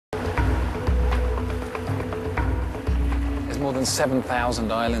more than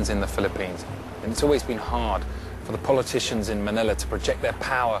 7,000 islands in the Philippines, and it's always been hard for the politicians in Manila to project their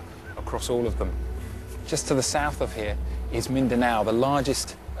power across all of them. Just to the south of here is Mindanao, the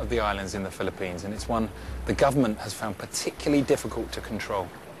largest of the islands in the Philippines, and it's one the government has found particularly difficult to control.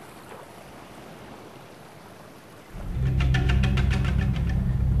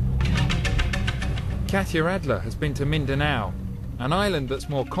 Katya Adler has been to Mindanao, an island that's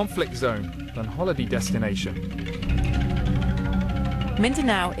more conflict zone than holiday destination.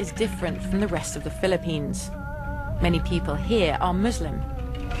 Mindanao is different from the rest of the Philippines. Many people here are Muslim.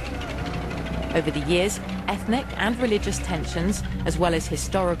 Over the years, ethnic and religious tensions, as well as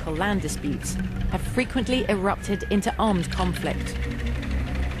historical land disputes, have frequently erupted into armed conflict.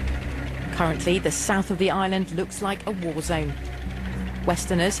 Currently, the south of the island looks like a war zone.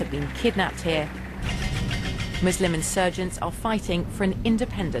 Westerners have been kidnapped here. Muslim insurgents are fighting for an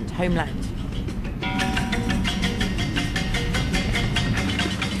independent homeland.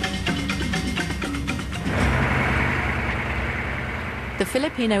 The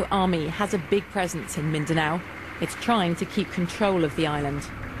Filipino army has a big presence in Mindanao. It's trying to keep control of the island.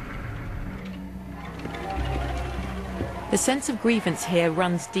 The sense of grievance here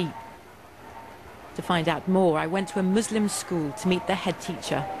runs deep. To find out more, I went to a Muslim school to meet the head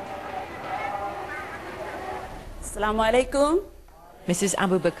teacher. Assalamu alaikum. Mrs.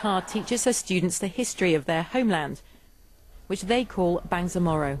 Abu Bakar teaches her students the history of their homeland, which they call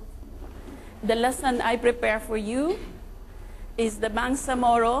Bangsamoro. The lesson I prepare for you is the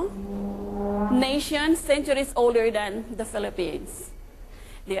Bangsamoro nation, centuries older than the Philippines.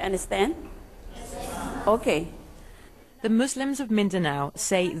 Do you understand? Okay. The Muslims of Mindanao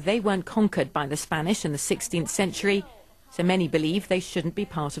say they weren't conquered by the Spanish in the 16th century, so many believe they shouldn't be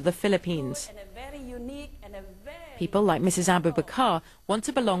part of the Philippines. People like Mrs. Abu Bakar want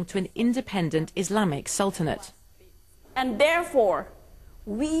to belong to an independent Islamic sultanate. And therefore,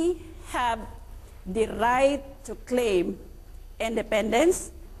 we have the right to claim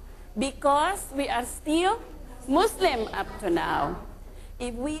independence because we are still Muslim up to now.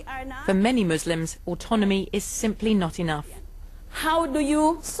 If we are not, for many Muslims, autonomy is simply not enough. How do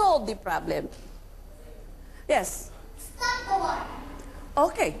you solve the problem? Yes. Stop the war.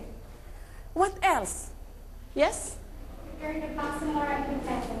 Okay. What else? Yes? Return the Bangsamoro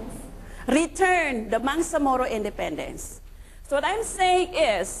independence. Return the Bangsamoro independence. So what I'm saying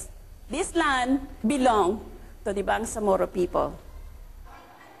is, this land belongs to the Bangsamoro people.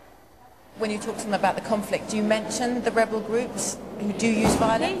 When you talk to them about the conflict, do you mention the rebel groups who do use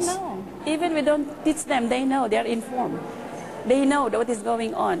violence? They know. Even we don't teach them, they know, they are informed. They know what is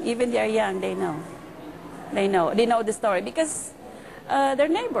going on. Even they are young, they know. They know the story because their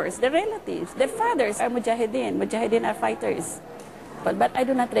neighbors, their relatives, their fathers are mujahideen. Mujahideen are fighters. But I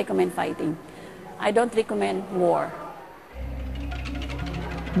do not recommend fighting. I don't recommend war.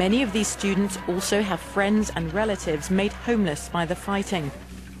 Many of these students also have friends and relatives made homeless by the fighting.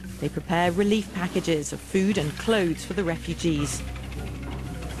 They prepare relief packages of food and clothes for the refugees.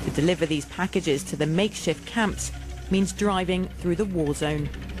 To deliver these packages to the makeshift camps means driving through the war zone.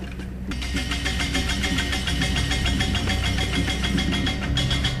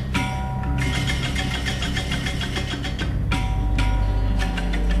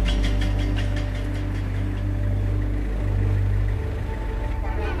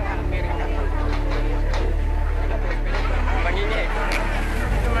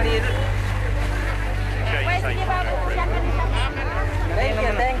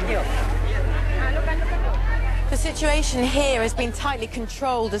 The situation here has been tightly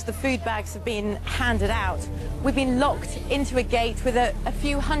controlled as the food bags have been handed out. We've been locked into a gate with a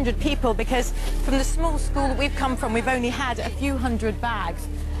few hundred people because from the small school that we've come from, we've only had a few hundred bags.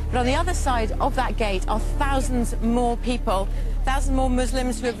 But on the other side of that gate are thousands more people, thousands more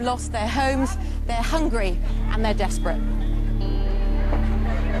Muslims who have lost their homes. They're hungry and they're desperate.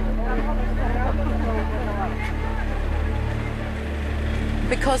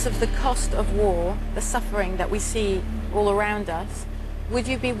 Because of the cost of war, the suffering that we see all around us, would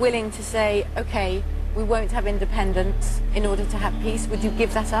you be willing to say, okay, we won't have independence in order to have peace? Would you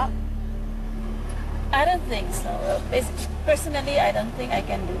give that up? I don't think so. Personally, I don't think I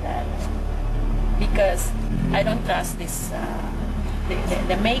can do that because I don't trust this,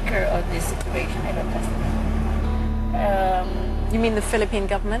 the maker of this situation. I don't trust him. You mean the Philippine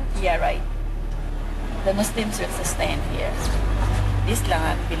government? Yeah, right. The Muslims will sustain here. This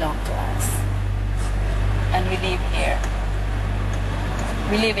land belongs to us, and we live here.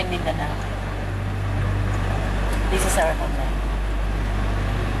 We live in Mindanao. This is our homeland.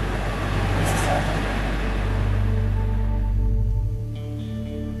 This is our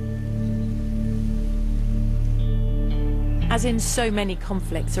homeland. As in so many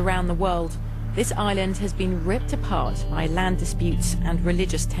conflicts around the world, this island has been ripped apart by land disputes and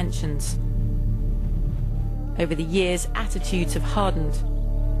religious tensions. Over the years, attitudes have hardened.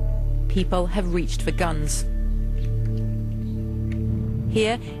 People have reached for guns.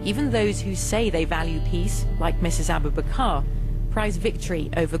 Here, even those who say they value peace, like Mrs. Abu Bakr, prize victory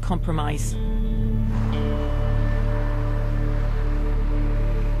over compromise.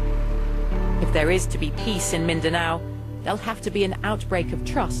 If there is to be peace in Mindanao, there'll have to be an outbreak of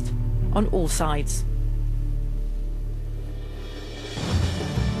trust on all sides.